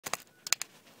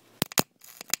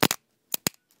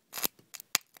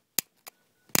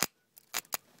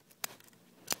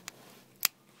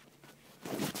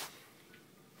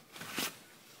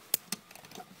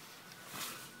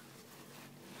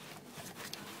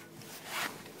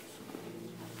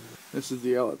This is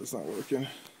the outlet that's not working.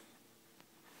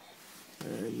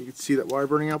 And you can see that wire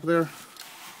burning out there.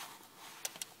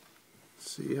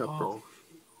 See how? Oh,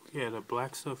 yeah, the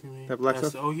black stuff you mean? That black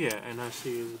stuff? Oh yeah, and I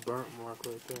see his burnt mark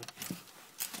right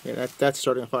there. Yeah, that's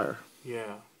starting a fire.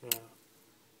 Yeah, yeah.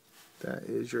 That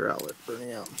is your outlet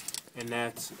burning out. And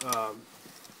that's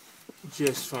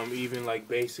just from even like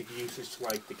basic usage,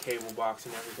 like the cable box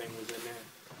and everything was in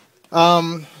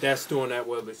there. That's doing that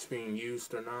whether it's being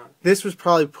used or not. This was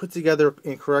probably put together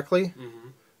incorrectly.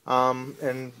 Mm-hmm.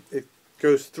 And it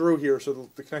goes through here, so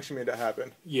the connection made that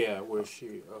happen. Yeah, where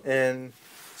she. Okay. And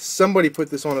somebody put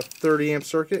this on a 30 amp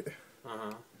circuit.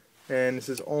 Uh-huh. And this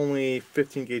is only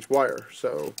 15 gauge wire,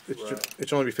 so it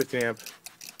should only be 15 amp.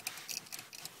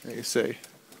 Like you say,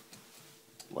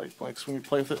 light blinks when you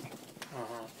play with it.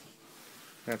 Uh-huh.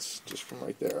 That's just from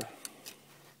right there.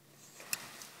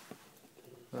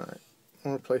 Alright,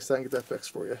 I'll replace that and get that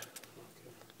fixed for you.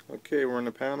 Okay, we're in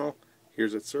the panel.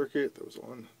 Here's that circuit that was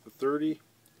on the 30.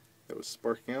 That was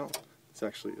sparking out. This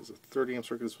actually is a 30 amp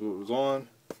circuit. This is what it was on.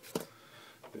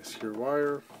 This here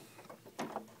wire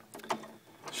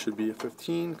should be a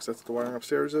 15 because that's what the wiring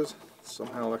upstairs is.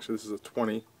 Somehow, actually, this is a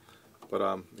 20, but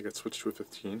it got switched to a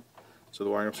 15. So the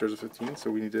wiring upstairs is 15. So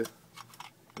we need to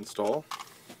install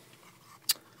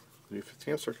the new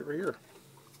 15 amp circuit right here.